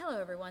Hello,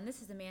 everyone.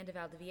 This is Amanda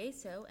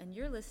Valdivieso, and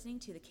you're listening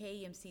to the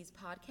KEMC's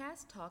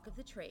podcast, Talk of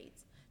the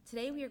Trades.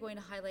 Today, we are going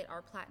to highlight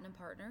our platinum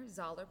partner,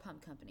 Zoller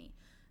Pump Company.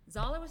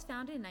 Zoller was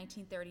founded in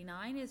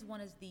 1939 and is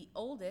one of the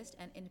oldest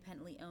and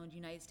independently owned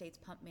United States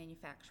pump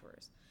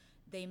manufacturers.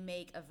 They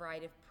make a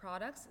variety of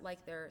products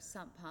like their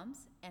sump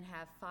pumps and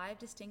have 5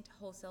 distinct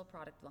wholesale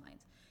product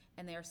lines,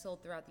 and they are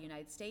sold throughout the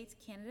United States,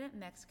 Canada,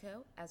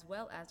 Mexico, as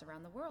well as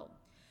around the world.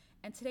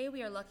 And today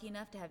we are lucky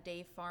enough to have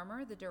Dave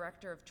Farmer, the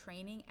Director of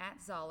Training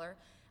at Zoller,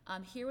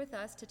 here with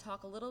us to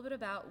talk a little bit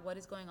about what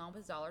is going on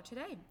with Zoller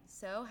today.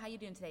 So, how you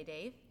doing today,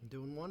 Dave? I'm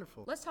doing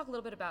wonderful. Let's talk a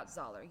little bit about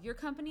Zoller. Your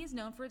company is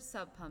known for its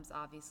sub pumps,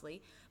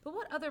 obviously, but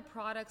what other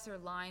products or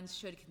lines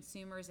should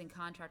consumers and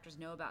contractors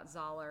know about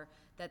Zoller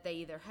that they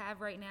either have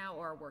right now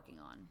or are working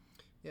on?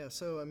 Yeah,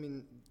 so I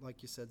mean,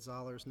 like you said,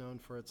 Zoller's known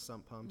for its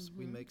sump pumps.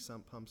 We make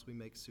sump pumps, we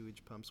make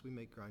sewage pumps, we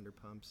make grinder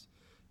pumps,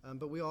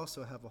 but we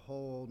also have a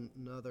whole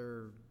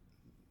another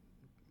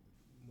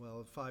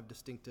 5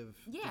 distinctive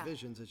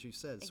divisions, as you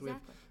said. So we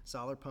have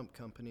Zoller Pump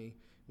Company,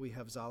 we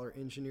have Zoller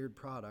Engineered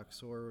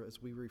Products, or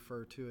as we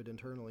refer to it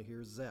internally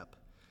here, ZEP.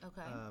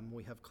 Okay.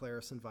 We have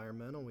Clarus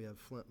Environmental, we have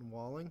Flint and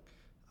Walling,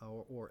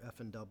 or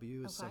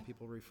F&W, as some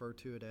people refer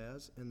to it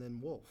as, and then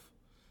Wolf.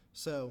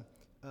 So,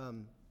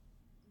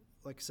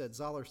 like I said,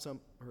 Zoller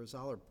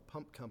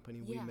Pump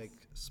Company, we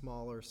make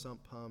smaller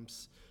sump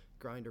pumps,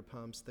 grinder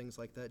pumps, things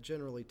like that,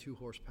 generally 2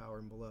 horsepower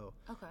and below.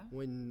 Okay.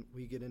 When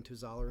we get into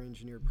Zoller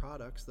Engineered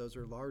Products, those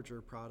are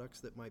larger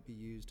products that might be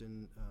used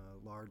in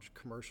large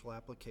commercial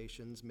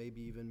applications, maybe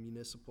even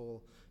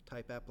municipal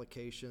type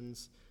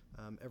applications.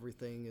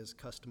 Everything is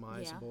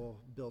customizable,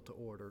 built to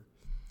order.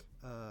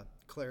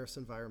 Clarus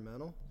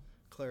Environmental.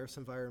 Clarus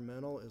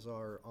Environmental is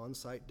our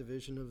on-site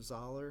division of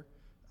Zoller.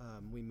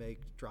 We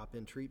make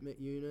drop-in treatment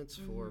units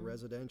for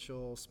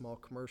residential, small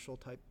commercial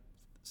type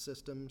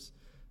systems.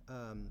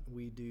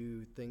 We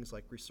do things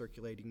like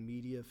recirculating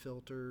media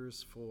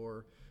filters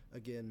for,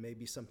 again,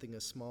 maybe something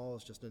as small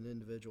as just an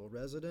individual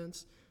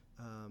residence,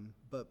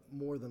 but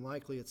more than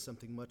likely it's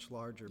something much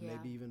larger,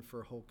 maybe even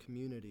for a whole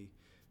community.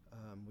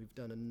 We've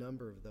done a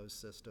number of those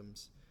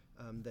systems.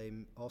 They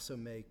also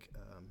make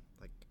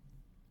like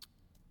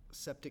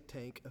septic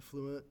tank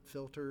effluent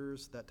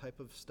filters, that type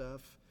of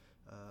stuff,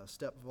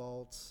 step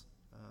vaults,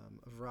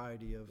 a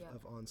variety of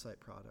on-site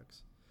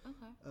products.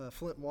 Okay.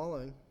 Flint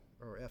Walling,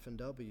 or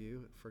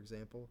F&W, for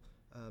example,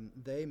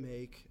 they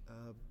make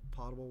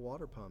potable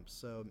water pumps.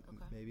 So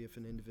maybe if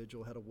an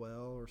individual had a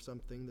well or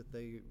something that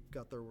they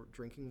got their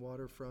drinking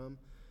water from,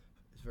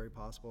 it's very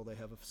possible they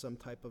have some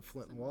type of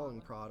Flint and Walling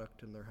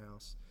product in their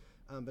house.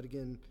 But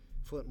again,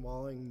 Flint and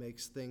Walling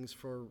makes things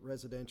for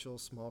residential,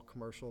 small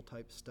commercial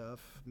type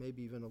stuff,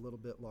 maybe even a little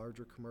bit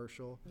larger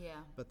commercial. Yeah.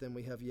 But then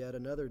we have yet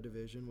another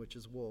division, which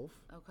is Wolf.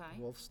 Okay.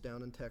 Wolf's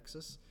down in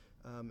Texas.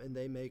 And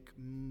they make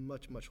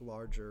much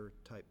larger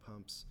type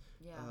pumps.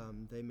 Yeah.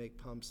 They make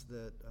pumps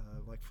that,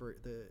 like for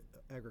the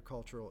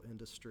agricultural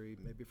industry,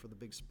 maybe for the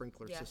big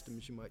sprinkler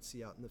systems you might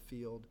see out in the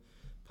field,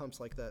 pumps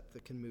like that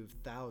can move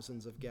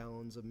thousands of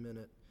gallons a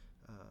minute.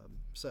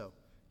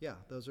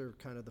 Those are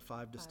kind of the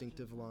 5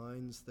 distinctive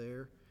lines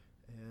there,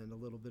 and a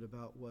little bit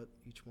about what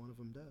each one of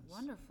them does.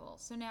 Wonderful.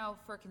 So now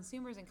for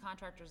consumers and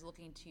contractors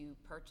looking to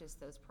purchase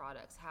those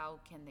products, how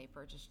can they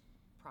purchase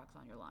products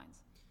on your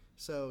lines?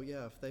 So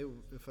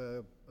if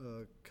a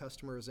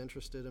customer is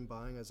interested in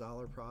buying a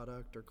Zoller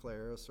product or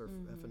Clarus or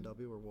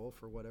F&W or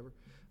Wolf or whatever,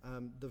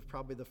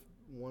 probably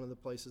one of the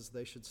places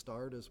they should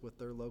start is with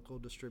their local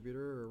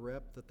distributor or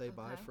rep that they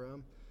buy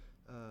from.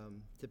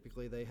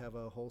 Typically they have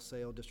a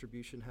wholesale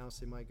distribution house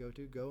they might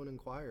go and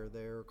inquire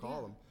there or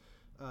call them.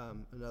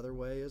 Another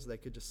way is they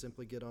could just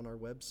simply get on our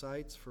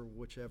websites for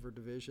whichever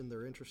division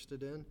they're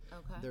interested in.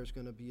 There's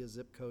going to be a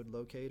zip code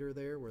locator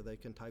there where they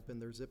can type in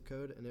their zip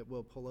code, and it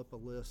will pull up a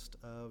list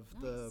of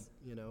the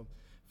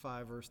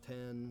 5 or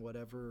 10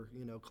 whatever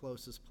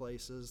closest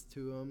places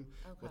to them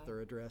with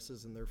their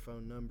addresses and their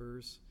phone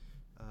numbers.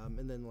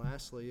 And then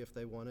lastly, if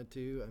they wanted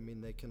to,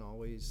 they can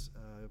always,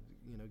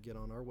 get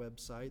on our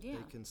website. They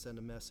can send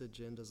a message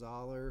into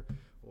Zoller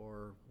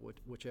or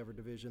whichever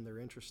division they're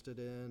interested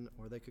in,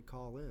 or they could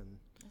call in.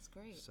 That's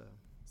great.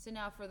 So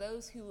now for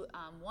those who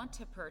want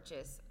to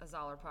purchase a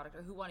Zoller product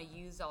or who want to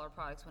use Zoller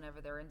products whenever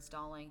they're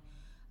installing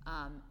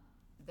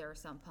their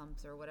sump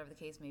pumps or whatever the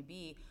case may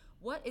be,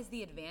 what is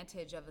the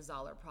advantage of a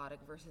Zoller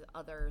product versus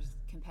other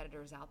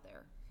competitors out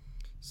there?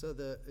 So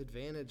the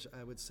advantage,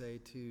 I would say,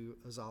 to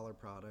a Zoller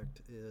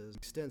product is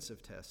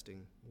extensive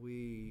testing.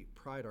 We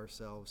pride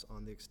ourselves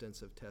on the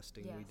extensive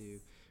testing we do.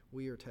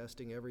 We are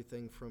testing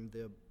everything from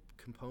the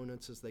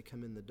components as they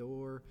come in the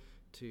door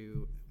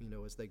to,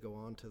 as they go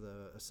on to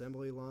the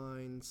assembly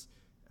lines.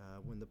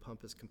 When the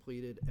pump is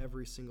completed,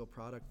 every single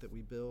product that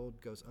we build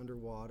goes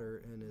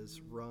underwater and is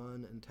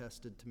run and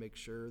tested to make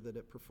sure that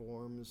it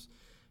performs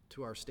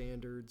to our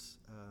standards.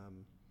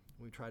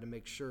 We try to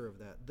make sure of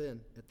that.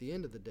 Then, at the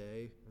end of the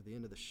day, or the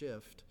end of the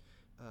shift,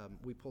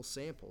 we pull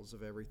samples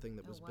of everything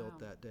that was built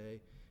that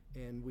day,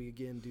 and we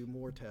again do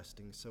more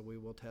testing. So we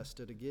will test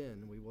it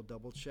again. We will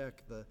double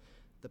check the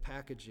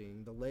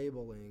packaging, the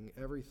labeling,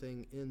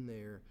 everything in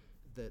there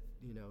that,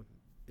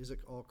 is it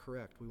all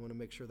correct? We want to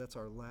make sure that's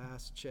our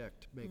last check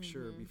to make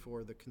sure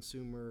before the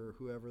consumer or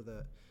whoever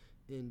the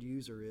end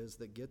user is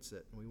that gets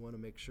it. We want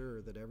to make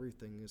sure that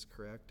everything is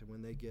correct, and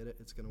when they get it,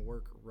 it's going to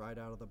work right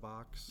out of the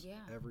box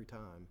every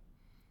time.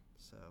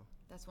 So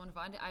that's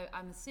wonderful.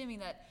 I'm assuming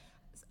that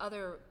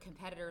other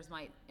competitors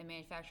and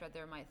manufacturers out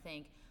there might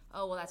think,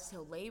 oh, well, that's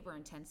so labor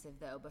intensive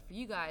though. But for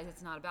you guys,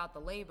 it's not about the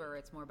labor,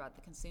 it's more about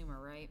the consumer,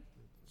 right?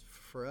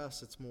 For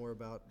us, it's more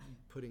about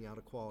putting out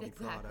a quality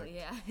product.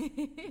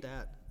 Exactly, yeah.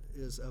 That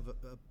is of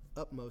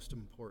utmost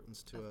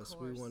importance to us.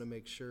 Course. We want to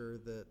make sure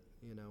that,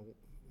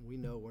 we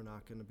know we're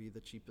not going to be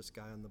the cheapest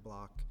guy on the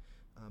block,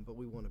 but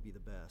we want to be the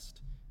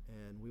best.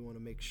 And we want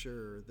to make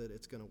sure that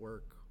it's going to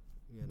work,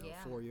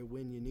 for you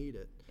when you need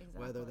it.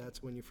 Exactly. Whether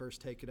that's when you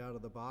first take it out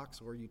of the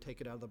box, or you take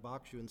it out of the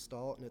box, you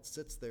install it, and it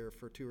sits there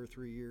for 2 or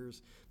 3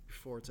 years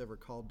before it's ever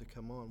called to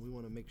come on. We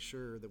want to make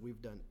sure that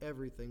we've done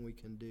everything we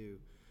can do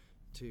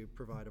to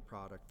provide a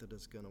product that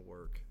is going to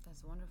work.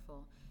 That's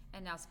wonderful.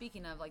 And now,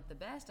 speaking of the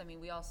best,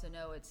 we also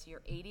know it's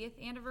your 80th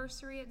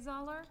anniversary at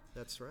Zoller.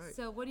 That's right.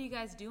 So what are you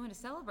guys doing to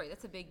celebrate?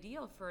 That's a big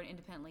deal for an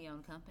independently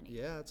owned company.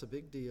 Yeah, it's a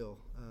big deal.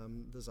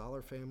 The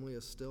Zoller family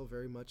is still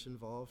very much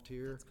involved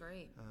here. That's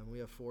great. We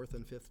have 4th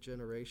and 5th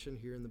generation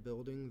here in the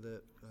building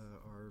that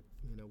are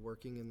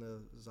working in the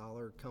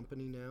Zoller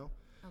company now.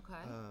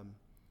 Okay.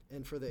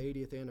 And for the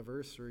 80th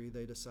anniversary,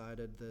 they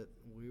decided that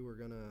we were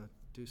going to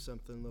do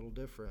something a little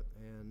different.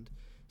 And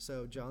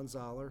so John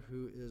Zoller,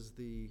 who is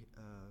the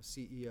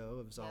CEO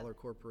of Zoller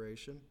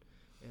Corporation,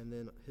 and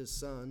then his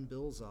son,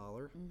 Bill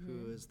Zoller,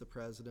 who is the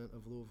president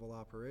of Louisville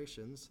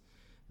Operations,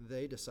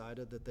 they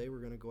decided that they were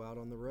going to go out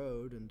on the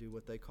road and do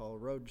what they call a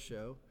road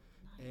show.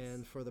 Nice.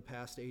 And for the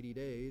past 80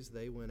 days,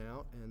 they went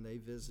out and they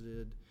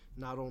visited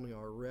not only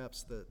our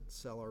reps that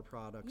sell our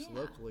products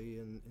locally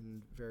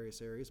in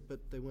various areas, but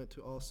they went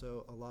to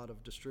also a lot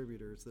of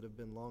distributors that have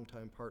been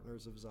longtime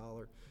partners of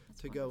Zoller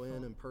to go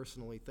in and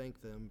personally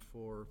thank them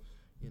for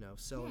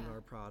selling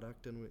our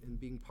product and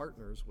being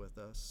partners with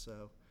us.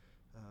 So,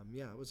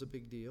 it was a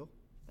big deal.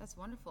 That's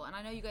wonderful. And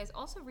I know you guys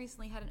also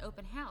recently had an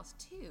open house,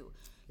 too.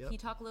 Yep. Can you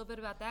talk a little bit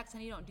about that? Because I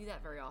know you don't do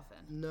that very often.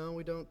 No,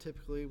 we don't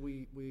typically.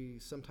 We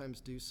sometimes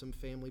do some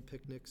family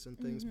picnics and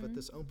things, but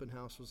this open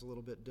house was a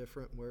little bit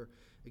different where,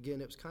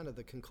 again, it was kind of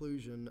the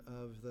conclusion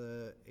of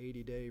the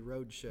 80-day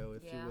road show,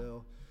 if you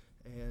will.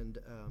 And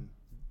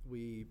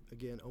we,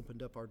 again,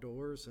 opened up our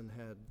doors and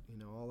had,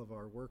 all of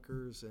our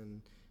workers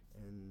and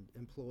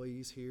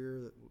employees here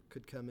that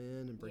could come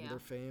in and bring their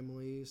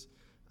families.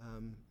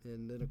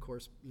 And then, of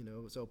course,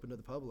 it was open to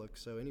the public,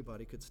 so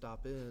anybody could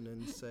stop in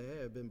and say,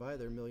 hey, I've been by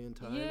there a million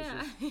times.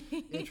 Just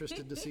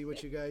interested to see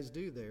what you guys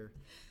do there.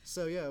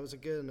 So, it was,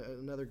 again,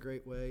 another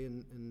great way.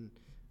 And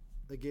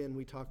again,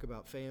 we talk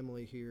about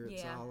family here at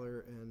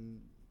Zoller, and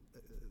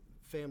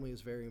family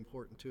is very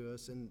important to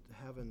us. And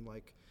having,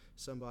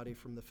 somebody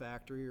from the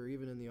factory or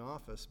even in the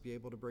office be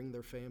able to bring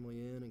their family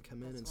in and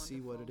come in and see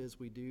what it is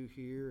we do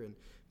here and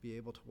be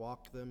able to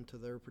walk them to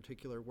their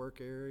particular work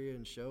area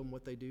and show them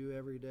what they do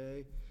every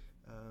day.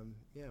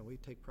 We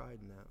take pride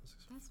in that.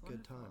 It's a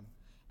good time.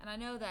 And I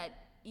know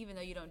that even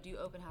though you don't do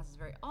open houses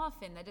very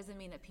often, that doesn't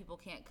mean that people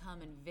can't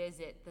come and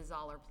visit the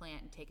Zoller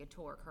plant and take a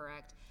tour,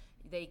 correct?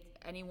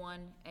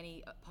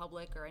 Any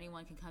public or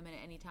anyone can come in at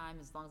any time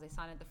as long as they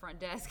sign at the front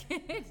desk to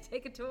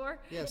take a tour.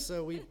 Yeah,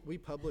 so we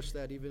publish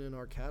that even in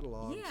our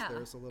catalogs.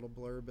 There's a little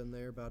blurb in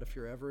there about if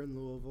you're ever in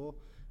Louisville,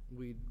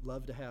 we'd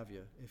love to have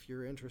you. If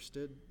you're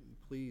interested,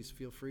 please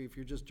feel free. If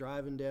you're just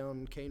driving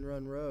down Cane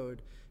Run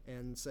Road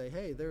and say,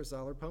 hey, there's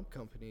Zoller Pump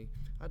Company,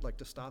 I'd like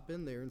to stop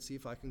in there and see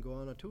if I can go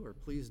on a tour.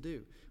 Please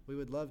do. We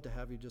would love to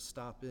have you just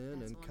stop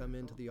in come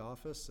into the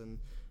office and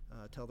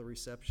tell the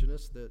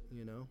receptionist that,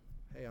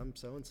 hey, I'm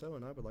so-and-so,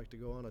 and I would like to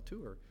go on a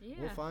tour. Yeah.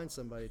 We'll find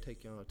somebody to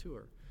take you on a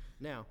tour.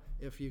 Now,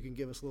 if you can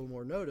give us a little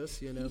more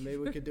notice, maybe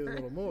we could do a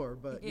little more.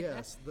 But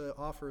yes, the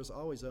offer is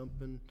always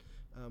open.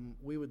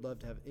 We would love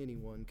to have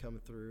anyone come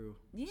through.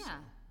 Yeah,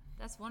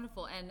 that's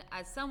wonderful. And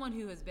as someone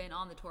who has been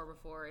on the tour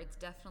before, it's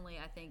definitely,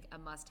 I think, a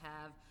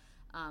must-have,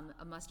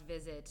 a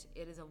must-visit.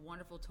 It is a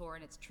wonderful tour,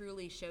 and it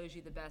truly shows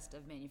you the best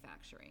of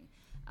manufacturing.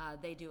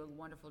 They do a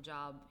wonderful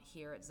job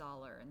here at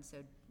Zoller, and so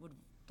would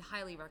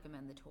highly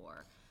recommend the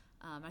tour.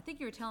 I think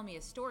you were telling me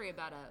a story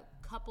about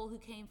a couple who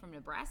came from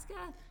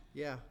Nebraska.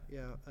 Yeah.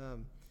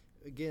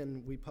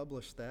 Again, we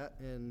published that,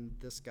 and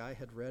this guy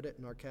had read it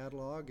in our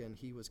catalog, and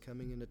he was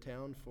coming into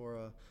town for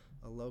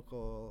a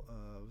local,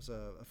 it was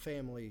a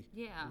family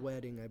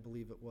wedding, I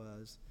believe it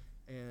was,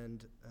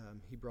 and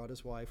he brought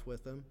his wife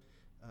with him.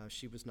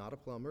 She was not a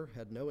plumber,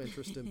 had no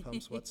interest in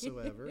pumps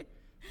whatsoever.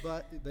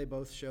 But they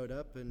both showed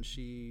up, and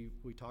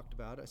we talked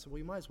about it. I said, well,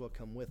 you might as well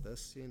come with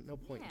us. No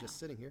point in just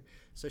sitting here.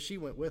 So she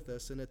went with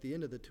us, and at the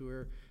end of the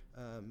tour,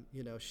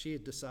 she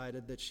had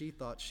decided that she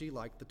thought she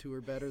liked the tour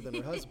better than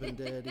her husband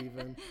did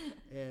even,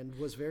 and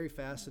was very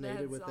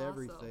fascinated with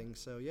everything.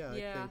 So,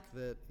 I think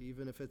that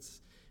even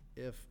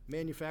if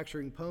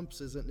manufacturing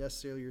pumps isn't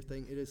necessarily your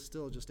thing, it is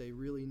still just a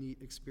really neat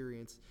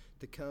experience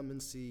to come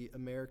and see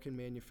American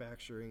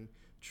manufacturing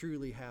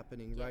truly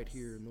happening right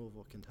here in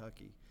Louisville,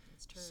 Kentucky.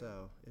 That's true.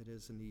 So it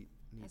is a neat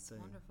That's thing.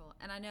 wonderful.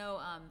 And I know,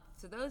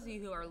 so those of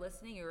you who are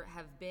listening or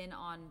have been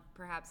on,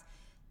 perhaps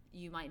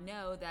you might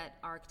know that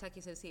our Kentucky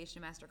Association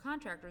of Master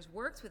Contractors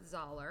works with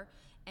Zoller,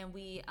 and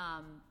we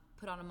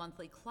put on a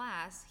monthly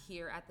class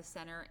here at the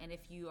center. And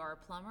if you are a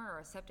plumber or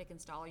a septic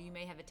installer, you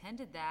may have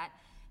attended that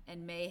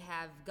and may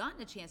have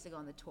gotten a chance to go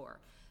on the tour.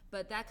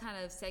 But that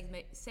kind of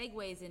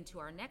segues into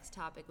our next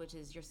topic, which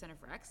is your Center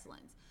for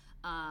Excellence.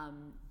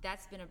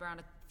 That's been around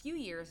a few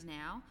years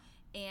now.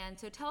 And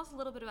so tell us a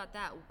little bit about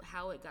that,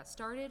 how it got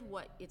started,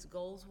 what its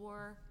goals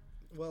were.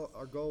 Well,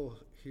 our goal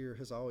here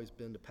has always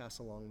been to pass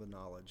along the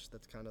knowledge.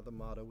 That's kind of the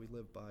motto we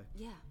live by.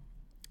 Yeah.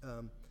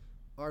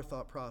 Our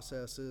thought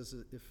process is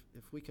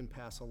if we can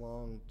pass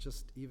along,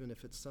 just even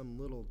if it's some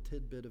little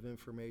tidbit of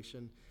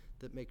information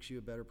that makes you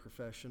a better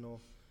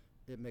professional,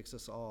 it makes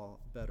us all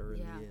better in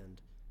the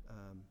end.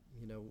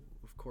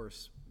 Of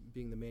course,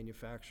 being the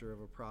manufacturer of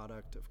a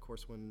product, of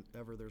course,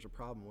 whenever there's a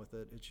problem with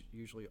it, it's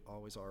usually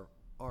always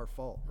our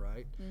fault,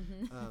 right?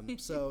 Mm-hmm.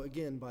 So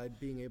again, by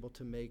being able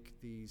to make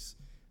these,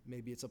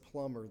 maybe it's a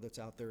plumber that's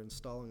out there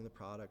installing the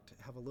product,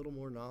 have a little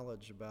more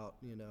knowledge about,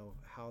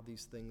 how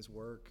these things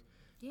work.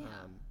 Yeah.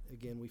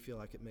 Again, we feel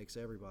like it makes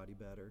everybody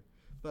better.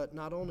 But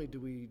not only do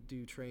we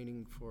do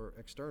training for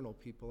external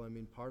people, I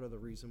mean, part of the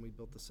reason we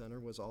built the center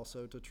was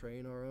also to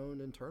train our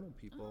own internal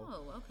people.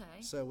 Oh,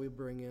 okay. So we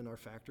bring in our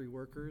factory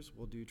workers.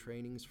 We'll do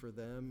trainings for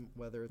them,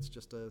 whether it's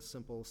just a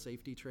simple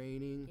safety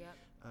training. Yep.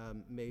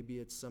 Maybe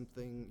it's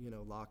something,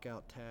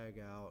 lockout, tag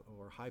out,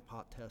 or high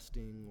pot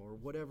testing, or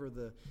whatever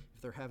if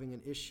they're having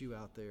an issue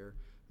out there.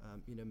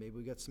 Maybe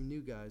we got some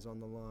new guys on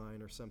the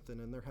line or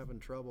something, and they're having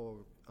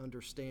trouble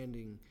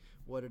understanding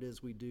what it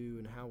is we do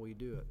and how we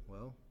do it.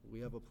 Well, we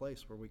have a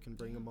place where we can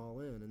bring them all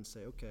in and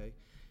say, okay,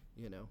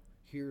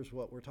 here's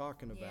what we're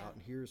talking about,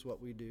 and here's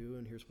what we do,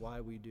 and here's why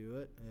we do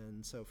it,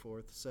 and so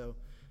forth. So,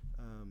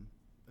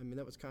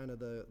 that was kind of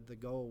the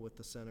goal with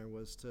the center,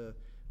 was to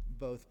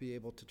both be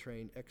able to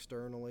train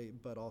externally,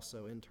 but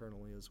also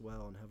internally as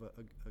well, and have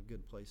a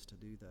good place to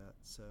do that.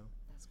 So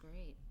that's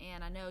great.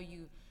 And I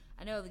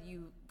know that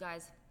you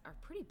guys are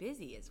pretty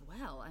busy as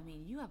well. I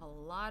mean, you have a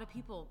lot of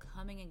people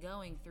coming and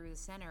going through the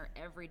center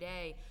every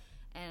day.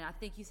 And I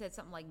think you said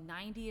something like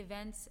 90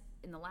 events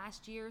in the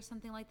last year or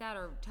something like that.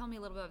 Or tell me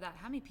a little bit about that.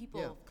 How many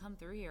people come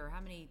through here?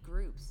 How many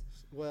groups?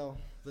 Well,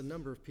 the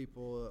number of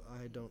people,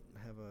 I don't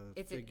have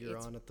a figure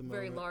on at the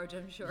moment. It's very large,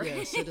 I'm sure.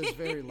 Yes, it is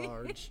very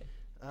large.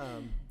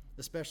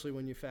 Especially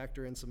when you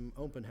factor in some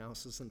open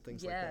houses and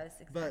things like that.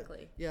 Yes,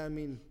 exactly. But, yeah,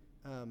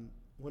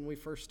 when we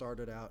first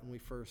started out and we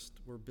first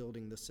were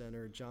building the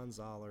center, John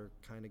Zoller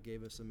kind of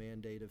gave us a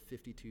mandate of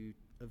 52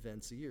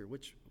 events a year,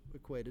 which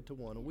equated to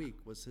one a week,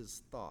 was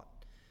his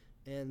thought.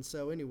 And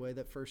so anyway,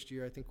 that first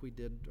year, I think we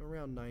did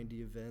around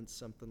 90 events,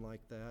 something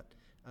like that,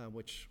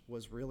 which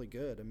was really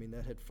good.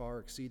 That had far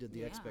exceeded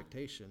the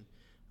expectation.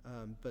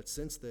 But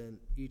since then,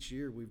 each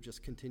year, we've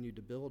just continued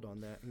to build on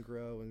that and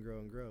grow and grow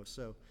and grow.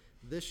 So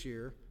this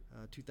year,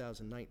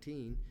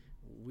 2019,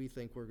 we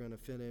think we're going to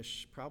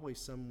finish probably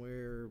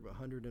somewhere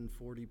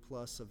 140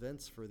 plus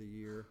events for the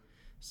year.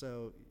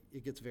 So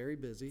it gets very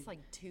busy. It's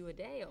like 2 a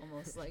day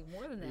almost, like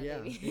more than that. Yeah,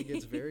 maybe. It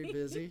gets very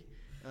busy.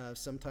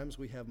 Sometimes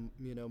we have,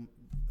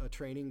 a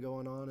training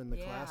going on in the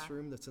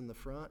classroom that's in the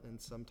front,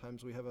 and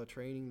sometimes we have a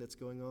training that's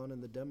going on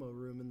in the demo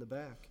room in the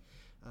back.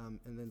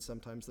 And then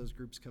sometimes those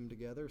groups come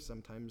together,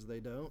 sometimes they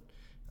don't.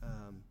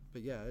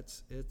 But yeah,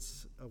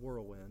 it's a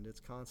whirlwind.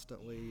 It's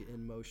constantly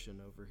in motion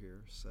over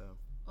here. So.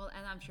 Well,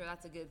 and I'm sure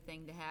that's a good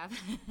thing to have,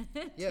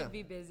 to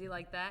be busy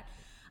like that.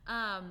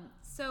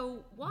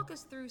 So walk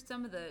us through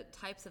some of the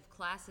types of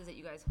classes that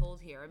you guys hold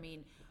here.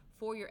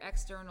 For your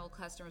external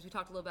customers, we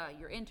talked a little about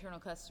your internal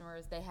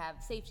customers. They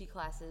have safety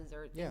classes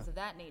or things of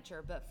that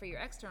nature. But for your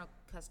external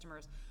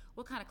customers,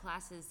 what kind of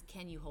classes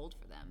can you hold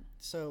for them?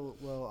 So,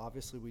 well,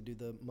 obviously we do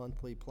the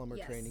monthly plumber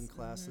training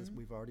classes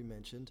we've already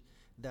mentioned.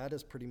 That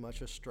is pretty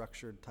much a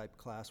structured type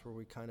class where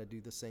we kind of do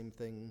the same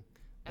thing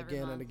Every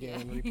again month, and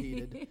again,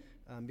 repeated,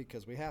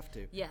 because we have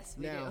to. Yes,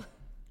 we do.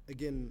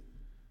 Again,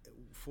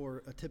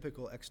 for a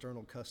typical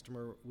external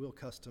customer, we'll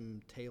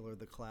custom tailor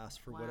the class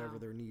for whatever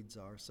their needs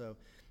are. So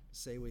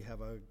say we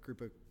have a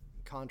group of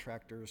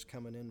contractors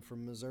coming in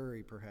from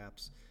Missouri,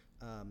 perhaps.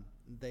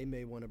 They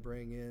may want to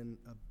bring in,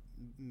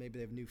 maybe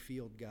they have new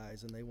field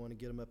guys and they want to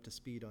get them up to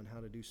speed on how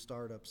to do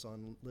startups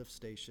on lift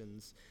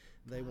stations.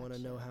 They want to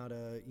know how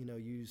to,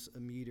 use a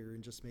meter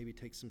and just maybe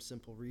take some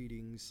simple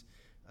readings,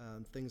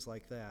 things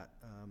like that.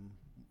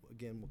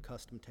 Again, we'll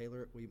custom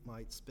tailor it. We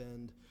might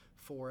spend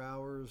 4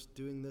 hours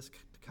doing this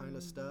kind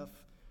of stuff,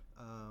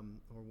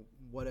 or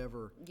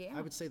whatever. Yeah.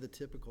 I would say the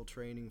typical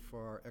training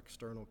for our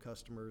external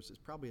customers is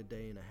probably a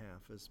day and a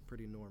half, is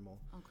pretty normal.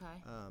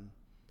 Okay.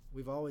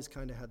 We've always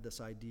kind of had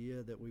this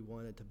idea that we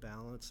wanted to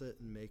balance it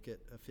and make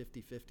it a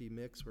 50-50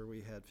 mix where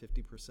we had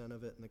 50%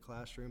 of it in the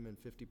classroom and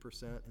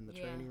 50% in the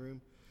training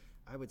room.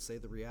 I would say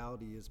the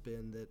reality has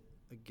been that,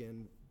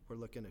 again, we're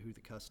looking at who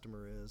the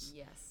customer is.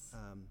 Yes.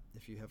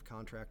 If you have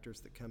contractors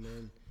that come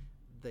in,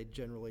 they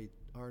generally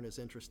aren't as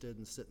interested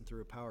in sitting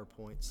through a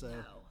PowerPoint. So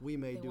we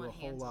may do a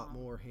whole lot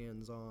more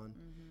hands-on.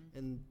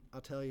 And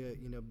I'll tell you,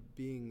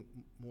 being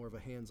more of a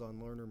hands-on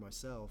learner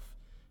myself,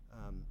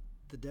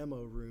 the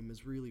demo room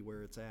is really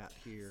where it's at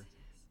here.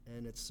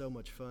 And it's so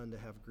much fun to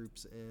have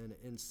groups in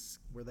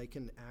where they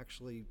can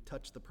actually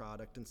touch the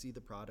product and see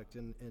the product,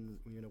 and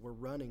we're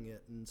running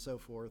it and so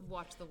forth.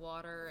 Watch the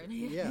water. And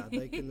yeah,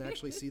 they can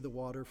actually see the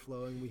water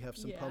flowing. We have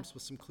some Yeah. pumps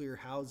with some clear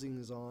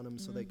housings on them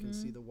so they can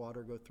see the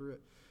water go through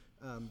it.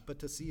 But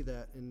to see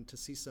that, and to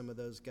see some of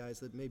those guys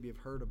that maybe have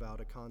heard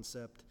about a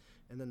concept,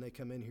 and then they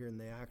come in here and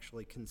they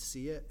actually can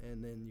see it,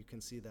 and then you can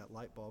see that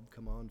light bulb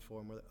come on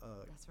for them.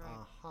 That's right.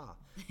 Aha,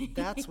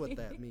 that's what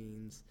that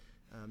means.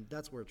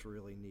 That's where it's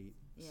really neat.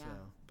 Yeah. So,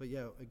 but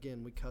yeah,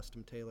 again, we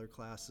custom tailor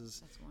classes,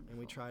 That's and we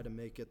wonderful. try to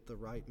make it the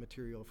right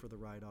material for the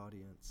right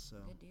audience. So.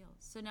 Good deal.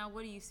 So now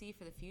what do you see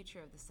for the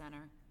future of the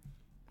center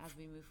as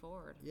we move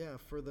forward? Yeah,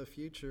 for the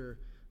future,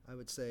 I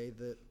would say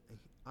that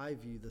I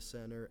view the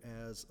center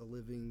as a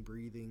living,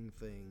 breathing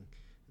thing,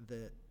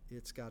 that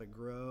it's got to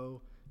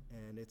grow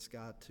and it's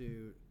got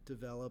to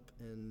develop,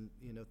 and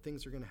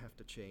things are going to have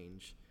to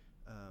change.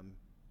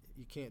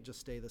 You can't just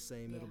stay the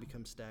same. It'll Yeah.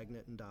 become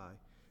stagnant and die.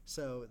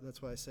 So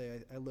that's why I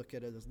say I look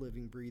at it as a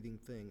living, breathing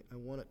thing. I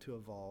want it to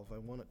evolve. I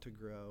want it to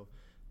grow.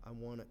 I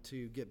want it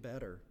to get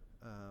better.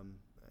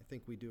 I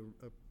think we do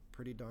a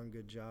pretty darn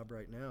good job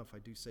right now, if I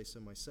do say so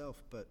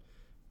myself, but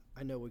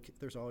I know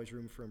there's always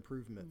room for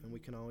improvement, and we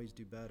can always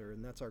do better,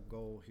 and that's our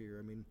goal here.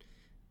 I mean,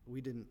 we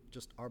didn't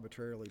just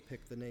arbitrarily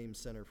pick the name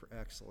Center for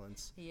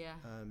Excellence. Yeah.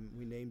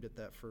 We named it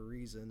that for a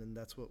reason, and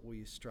that's what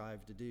we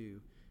strive to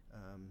do.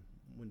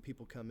 When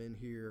people come in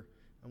here,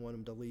 I want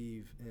them to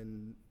leave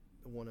and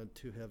wanted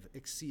to have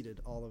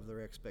exceeded all of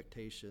their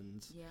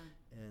expectations. Yeah.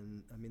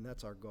 And I mean,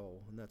 that's our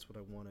goal, and that's what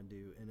I want to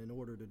do. And in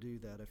order to do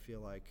that, I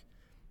feel like,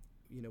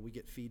 we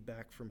get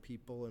feedback from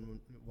people, and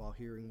while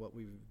hearing what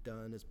we've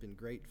done has been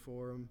great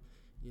for them,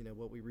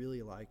 what we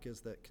really like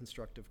is that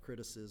constructive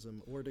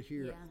criticism, or to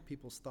hear Yeah.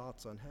 people's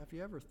thoughts on, have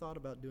you ever thought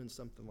about doing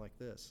something like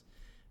this?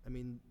 I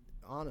mean,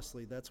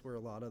 honestly, that's where a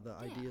lot of the Yeah.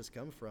 ideas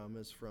come from,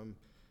 is from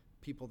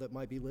people that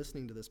might be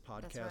listening to this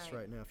podcast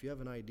right. now. If you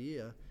have an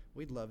idea,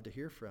 we'd love to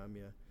hear from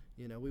you.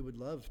 We would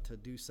love to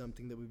do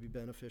something that would be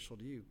beneficial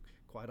to you.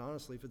 Quite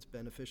honestly, if it's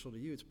beneficial to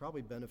you, it's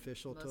probably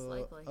beneficial Most to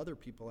likely. other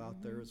people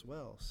out there as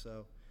well.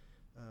 So,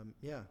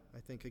 yeah, I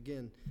think,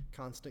 again,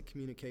 constant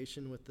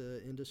communication with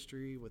the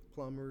industry, with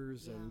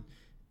plumbers Yeah. and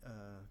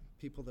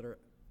people that are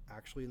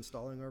actually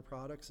installing our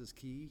products is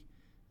key.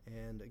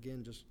 And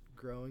again, just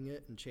growing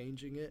it and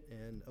changing it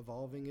and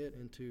evolving it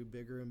into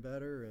bigger and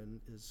better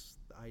and is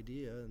the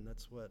idea, and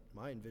that's what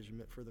my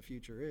envisionment for the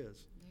future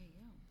is. There you go.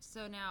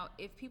 So now,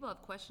 if people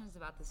have questions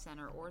about the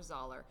center or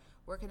Zoller,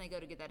 where can they go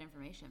to get that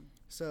information?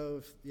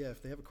 So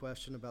if they have a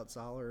question about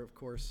Zoller, of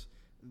course,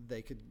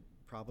 they could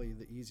probably,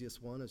 the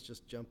easiest one is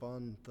just jump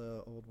on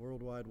the old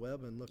World Wide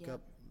Web and look Yep.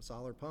 up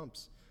Zoller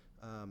pumps.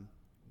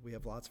 We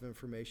have lots of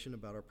information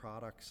about our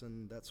products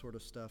and that sort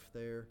of stuff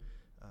there.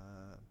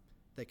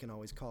 They can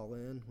always call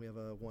in. We have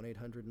a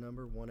 1-800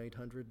 number,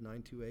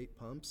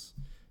 1-800-928-PUMPS.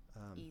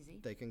 Easy.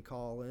 They can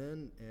call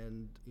in,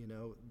 and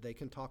they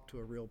can talk to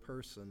a real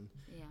person.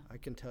 Yeah. I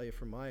can tell you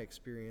from my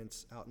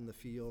experience out in the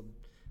field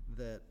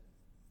that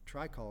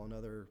try calling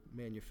other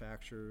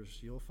manufacturers.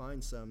 You'll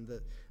find some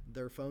that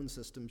their phone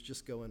systems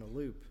just go in a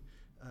loop.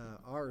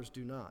 Ours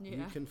do not. You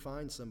Yeah. can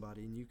find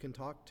somebody and you can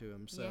talk to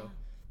them. So Yeah.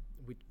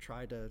 we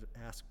try to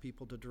ask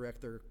people to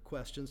direct their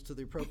questions to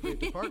the appropriate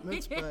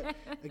departments, but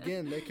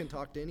again, they can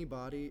talk to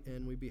anybody,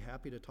 and we'd be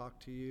happy to talk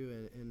to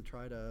you and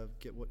try to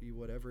get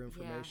whatever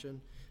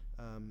information.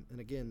 And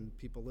again,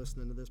 people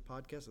listening to this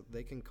podcast,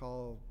 they can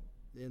call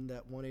in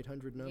that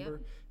 1-800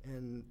 number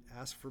and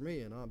ask for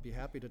me, and I'll be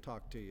happy to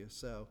talk to you.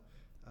 So,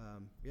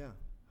 yeah,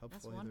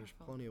 hopefully there's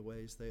wonderful. plenty of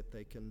ways that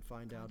they can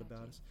find out Contact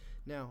about you. us.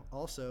 Now,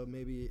 also,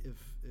 maybe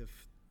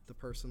if the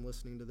person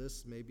listening to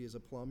this maybe is a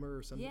plumber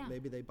or something, Yeah.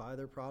 maybe they buy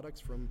their products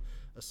from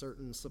a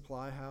certain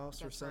supply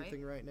house or That's right.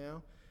 something right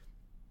now,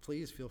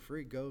 please feel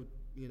free, go,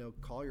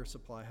 call your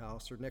supply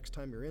house, or next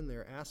time you're in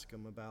there, ask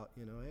them about,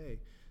 hey,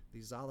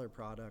 these Zoller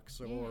products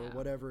or Yeah.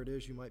 whatever it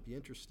is you might be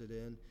interested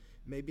in.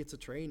 Maybe it's a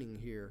training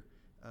here.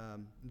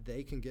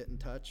 They can get in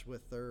touch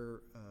with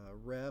their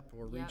rep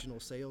or Yep. regional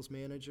sales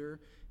manager.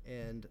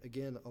 And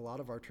again, a lot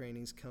of our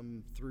trainings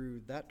come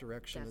through that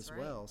direction That's as right.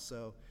 well.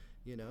 So,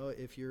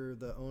 if you're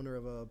the owner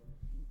of a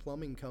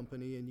plumbing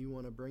company and you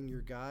want to bring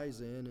your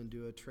guys in and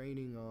do a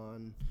training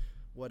on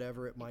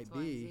whatever it might X,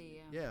 Y, be,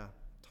 Z, yeah.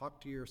 talk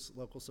to your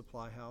local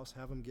supply house,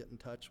 have them get in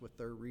touch with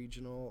their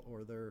regional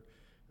or their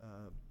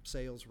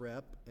sales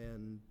rep,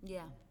 and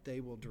Yeah.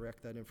 they will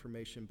direct that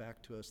information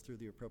back to us through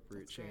the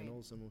appropriate That's great.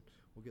 channels, and we'll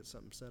get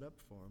something set up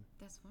for them.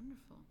 That's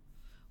wonderful.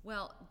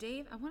 Well,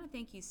 Dave, I want to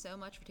thank you so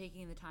much for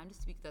taking the time to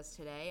speak with us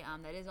today.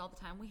 That is all the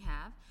time we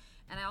have.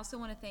 And I also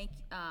want to thank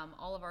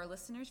all of our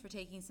listeners for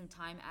taking some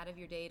time out of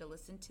your day to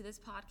listen to this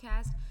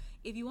podcast.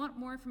 If you want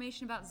more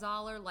information about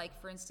Zoller, like,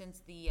 for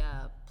instance, the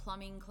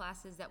plumbing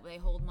classes that they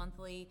hold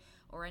monthly,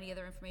 or any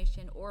other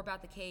information, or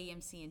about the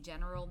KEMC in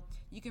general,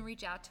 you can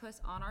reach out to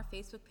us on our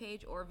Facebook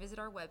page or visit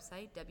our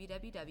website,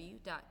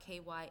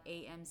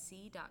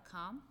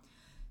 www.kyamc.com.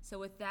 So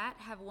with that,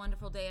 have a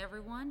wonderful day,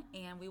 everyone,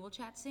 and we will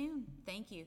chat soon. Thank you.